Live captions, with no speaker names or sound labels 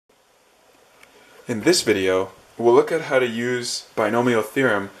In this video, we'll look at how to use binomial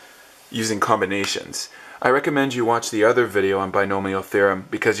theorem using combinations. I recommend you watch the other video on binomial theorem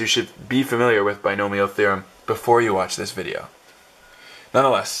because you should be familiar with binomial theorem before you watch this video.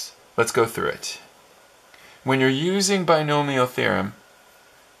 Nonetheless, let's go through it. When you're using binomial theorem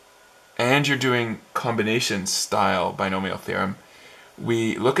and you're doing combination style binomial theorem,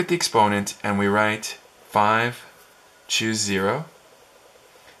 we look at the exponent and we write 5, choose 0,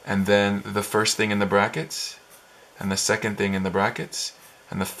 and then the first thing in the brackets, and the second thing in the brackets,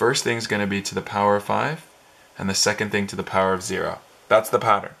 and the first thing is going to be to the power of 5, and the second thing to the power of 0. That's the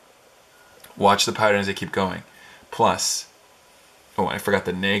pattern. Watch the pattern as I keep going. Plus, oh, I forgot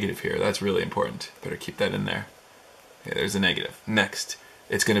the negative here. That's really important. Better keep that in there. Okay, there's a negative. Next,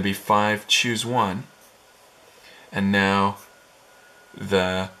 it's going to be 5, choose 1, and now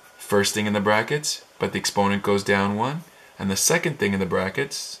the first thing in the brackets, but the exponent goes down 1, and the second thing in the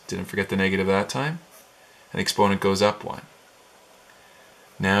brackets, didn't forget the negative that time, and the exponent goes up 1.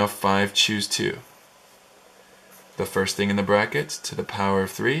 Now 5, choose 2. The first thing in the brackets to the power of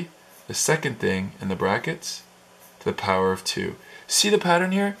 3, the second thing in the brackets to the power of 2. See the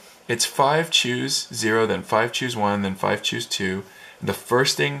pattern here? It's 5, choose 0, then 5, choose 1, then 5, choose 2. And the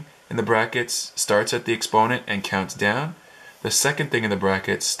first thing in the brackets starts at the exponent and counts down. The second thing in the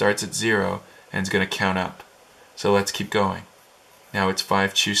brackets starts at 0 and is going to count up. So let's keep going. Now it's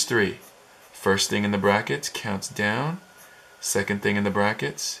 5, choose 3. First thing in the brackets counts down. Second thing in the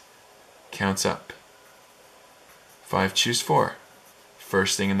brackets counts up. 5, choose 4.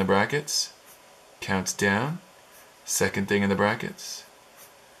 First thing in the brackets counts down. Second thing in the brackets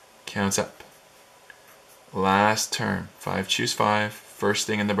counts up. Last term, 5, choose 5. First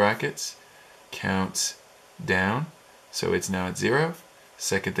thing in the brackets counts down. So it's now at 0.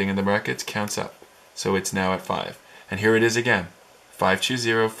 Second thing in the brackets counts up. So it's now at 5. And here it is again. 5, choose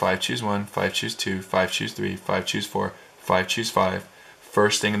 0, 5, choose 1, 5, choose 2, 5, choose 3, 5, choose 4, 5, choose 5.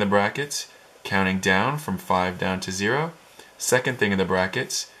 First thing in the brackets, counting down from 5 down to 0. Second thing in the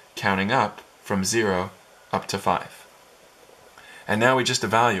brackets, counting up from 0 up to 5. And now we just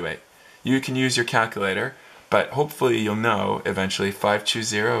evaluate. You can use your calculator, but hopefully you'll know eventually 5, choose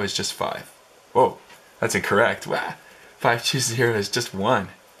 0 is just 5. Whoa, that's incorrect. Wow. 5, choose 0 is just 1.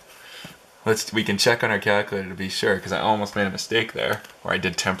 We can check on our calculator to be sure, because I almost made a mistake there, or I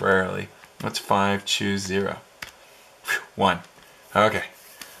did temporarily. What's 5, choose 0? 1. Okay.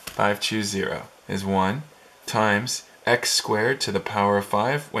 5, choose 0 is 1 times x squared to the power of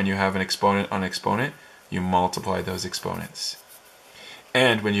 5. When you have an exponent on exponent, you multiply those exponents.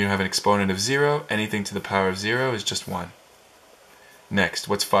 And when you have an exponent of 0, anything to the power of 0 is just 1. Next,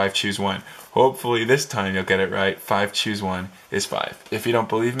 what's 5, choose 1? Hopefully this time you'll get it right. 5, choose 1 is 5. If you don't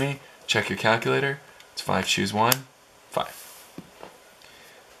believe me, check your calculator. It's 5, choose 1, 5.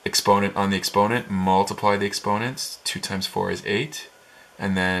 Exponent on the exponent, multiply the exponents. 2 times 4 is 8.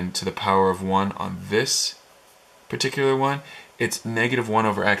 And then to the power of 1 on this particular one, it's negative 1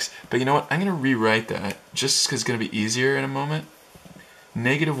 over x. But you know what? I'm going to rewrite that just because it's going to be easier in a moment.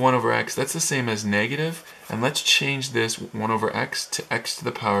 Negative 1 over x, that's the same as negative. And let's change this 1 over x to x to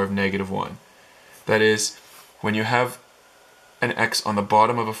the power of negative 1. That is, when you have an x on the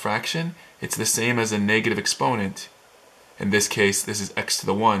bottom of a fraction, it's the same as a negative exponent. In this case, this is x to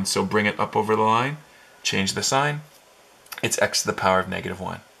the 1, so bring it up over the line, change the sign, it's x to the power of negative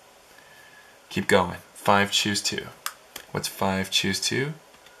 1. Keep going. 5, choose 2. What's 5, choose 2?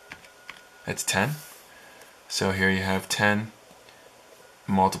 That's 10. So here you have 10,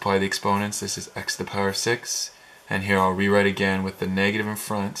 multiply the exponents, this is x to the power of 6, and here I'll rewrite again with the negative in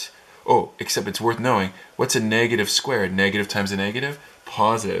front. Oh, except it's worth knowing, what's a negative squared? Negative times a negative?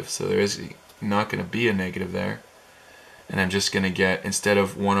 Positive. So there is not going to be a negative there. And I'm just going to get, instead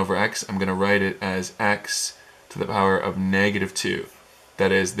of 1 over x, I'm going to write it as x to the power of negative 2.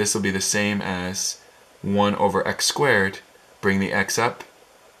 That is, this will be the same as 1 over x squared. Bring the x up.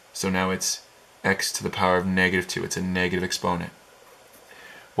 So now it's x to the power of negative 2. It's a negative exponent.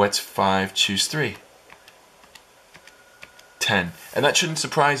 What's 5, choose 3? 10. And that shouldn't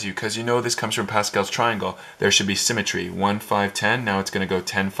surprise you because you know this comes from Pascal's triangle. There should be symmetry. 1, 5, 10. Now it's going to go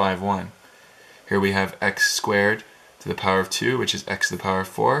 10, 5, 1. Here we have x squared to the power of 2, which is x to the power of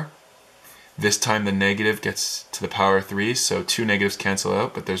 4. This time the negative gets to the power of 3, so 2 negatives cancel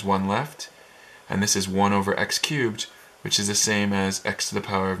out, but there's 1 left. And this is 1 over x cubed, which is the same as x to the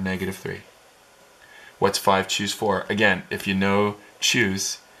power of negative 3. What's 5, choose 4? Again, if you know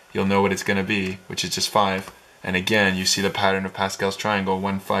choose, you'll know what it's going to be, which is just 5. And again, you see the pattern of Pascal's triangle,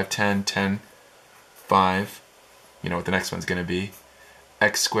 1, 5, 10, 10, 5. You know what the next one's going to be.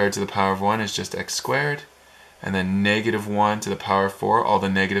 X squared to the power of 1 is just x squared. And then negative 1 to the power of 4, all the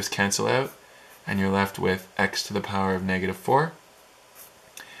negatives cancel out. and you're left with x to the power of negative 4.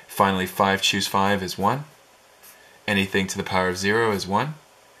 Finally, 5 choose 5 is 1. Anything to the power of 0 is 1.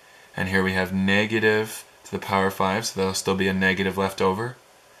 And here we have negative to the power of 5, so there'll still be a negative left over.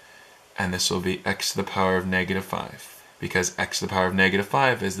 And this will be x to the power of negative 5, because x to the power of negative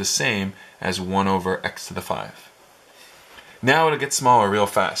 5 is the same as 1 over x to the 5. Now it'll get smaller real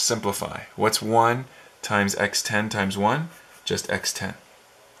fast. Simplify. What's 1 times x10 times 1? Just x10.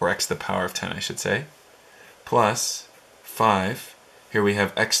 Or x to the power of 10, I should say. Plus 5. Here we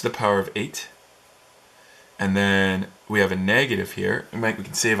have x to the power of 8. And then we have a negative here. We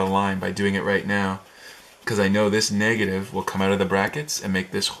can save a line by doing it right now, because I know this negative will come out of the brackets and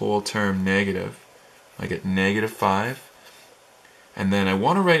make this whole term negative. I get negative 5. And then I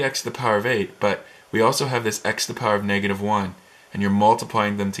want to write x to the power of 8, but we also have this x to the power of negative 1, and you're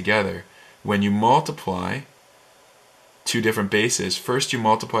multiplying them together. When you multiply two different bases, first you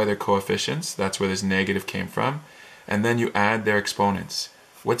multiply their coefficients, that's where this negative came from, and then you add their exponents.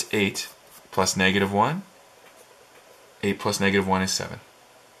 What's 8 plus negative 1? 8 plus negative 1 is 7.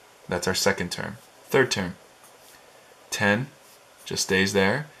 That's our second term. Third term, 10 just stays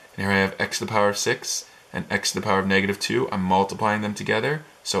there. And here I have x to the power of 6 and x to the power of negative 2. I'm multiplying them together,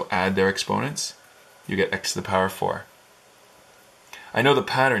 so add their exponents. You get x to the power of 4. I know the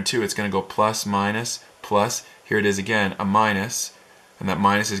pattern too. It's going to go plus, minus, plus. Here it is again, a minus. And that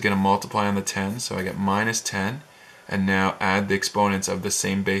minus is going to multiply on the 10, so I get minus 10. And now add the exponents of the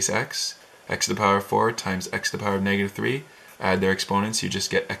same base x. X to the power of 4 times x to the power of negative 3. Add their exponents, you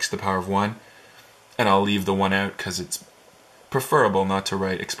just get x to the power of 1. And I'll leave the 1 out because it's preferable not to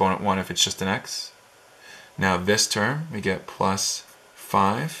write exponent 1 if it's just an x. Now this term, we get plus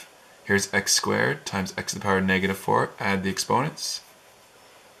 5. Here's x squared times x to the power of negative 4. Add the exponents.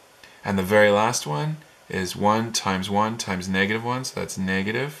 And the very last one is 1 times negative 1, so that's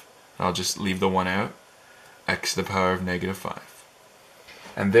negative. I'll just leave the 1 out. X to the power of negative 5.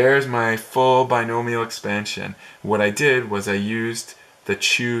 And there's my full binomial expansion. What I did was I used the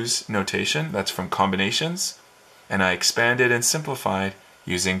choose notation, that's from combinations, and I expanded and simplified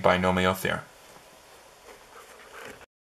using binomial theorem.